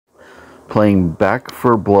Playing Back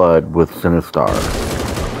for Blood with Sinistar.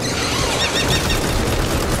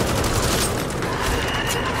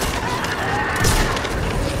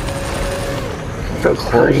 So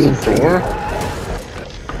crazy.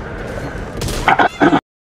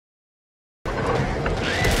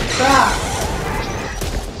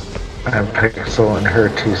 I'm Pixel and her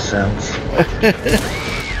 2 cents.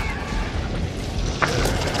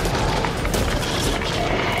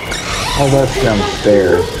 Oh, that's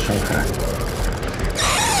downstairs. Okay.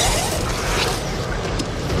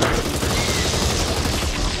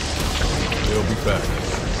 They'll be back.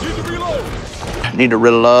 Need to reload. Need to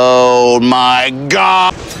reload. My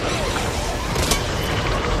God.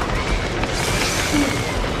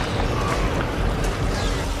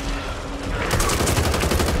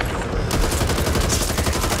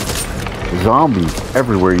 Zombies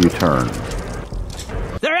everywhere you turn.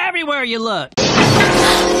 They're everywhere you look.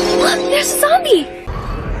 Look, there's a zombie.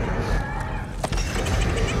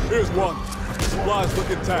 Here's one. Supplies look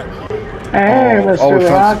intact. Hey, Mr. we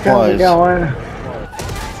found Rock, how's it supplies. going?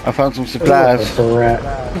 I found some supplies.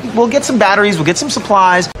 We'll get some batteries, we'll get some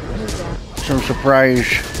supplies. Some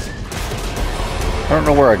surprise. I don't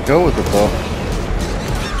know where I'd go with it though.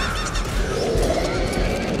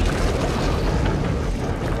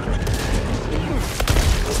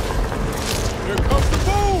 Here comes the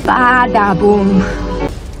boom. Bada boom.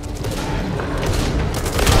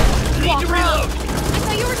 Need to reload.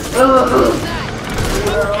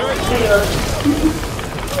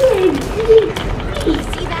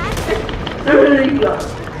 See that? There you go.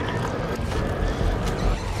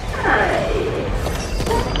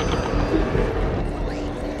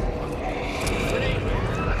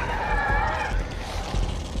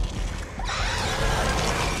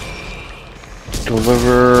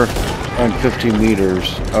 Deliver on 50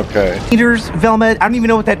 meters. Okay. Meters, Velma, I don't even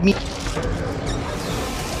know what that means.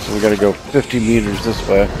 So we gotta go 50 meters this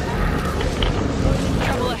way.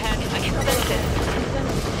 Trouble ahead. I can sense it.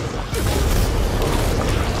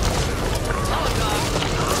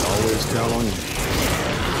 Always count on you.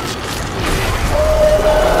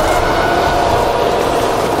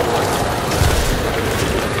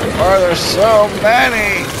 Oh, there's so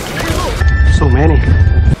many. So many.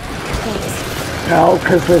 No,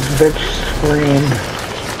 because this bitch screamed.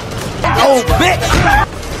 Oh, bitch!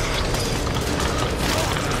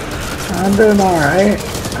 I'm doing alright.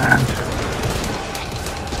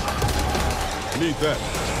 Need that.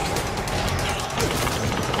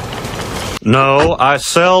 No, I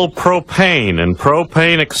sell propane and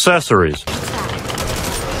propane accessories.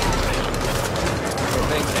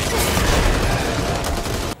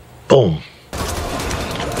 Boom.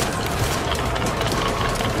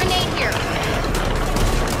 Grenade here.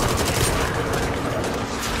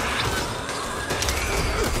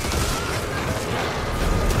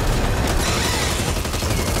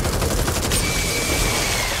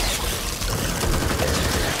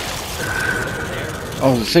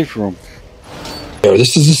 Oh, the safe room.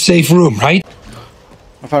 This is a safe room, right?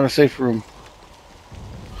 I found a safe room.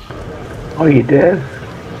 Oh, you did?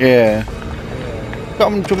 Yeah.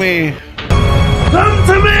 Come to me. Come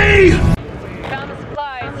to me! Found the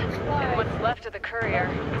supplies and what's left of the courier.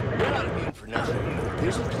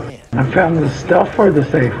 I found the stuff for the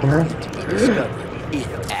safe room.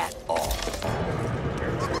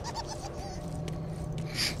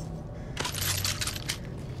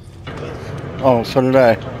 Oh, so did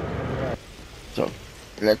I. So,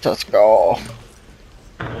 let us go.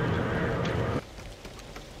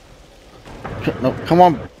 No, come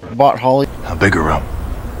on, bot Holly. A bigger room.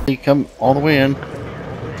 Come all the way in.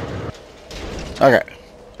 Okay.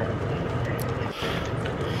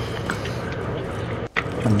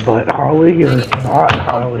 But Harley or not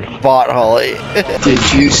Harley? Bot Holly.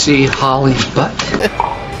 Did you see Holly's butt?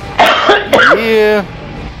 Yeah.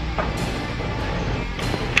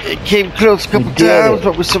 It came close a couple times,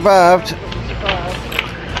 but we survived.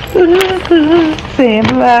 Staying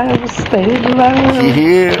alive, staying alive.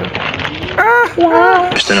 Yeah.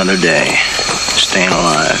 Just another day. Staying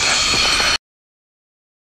alive.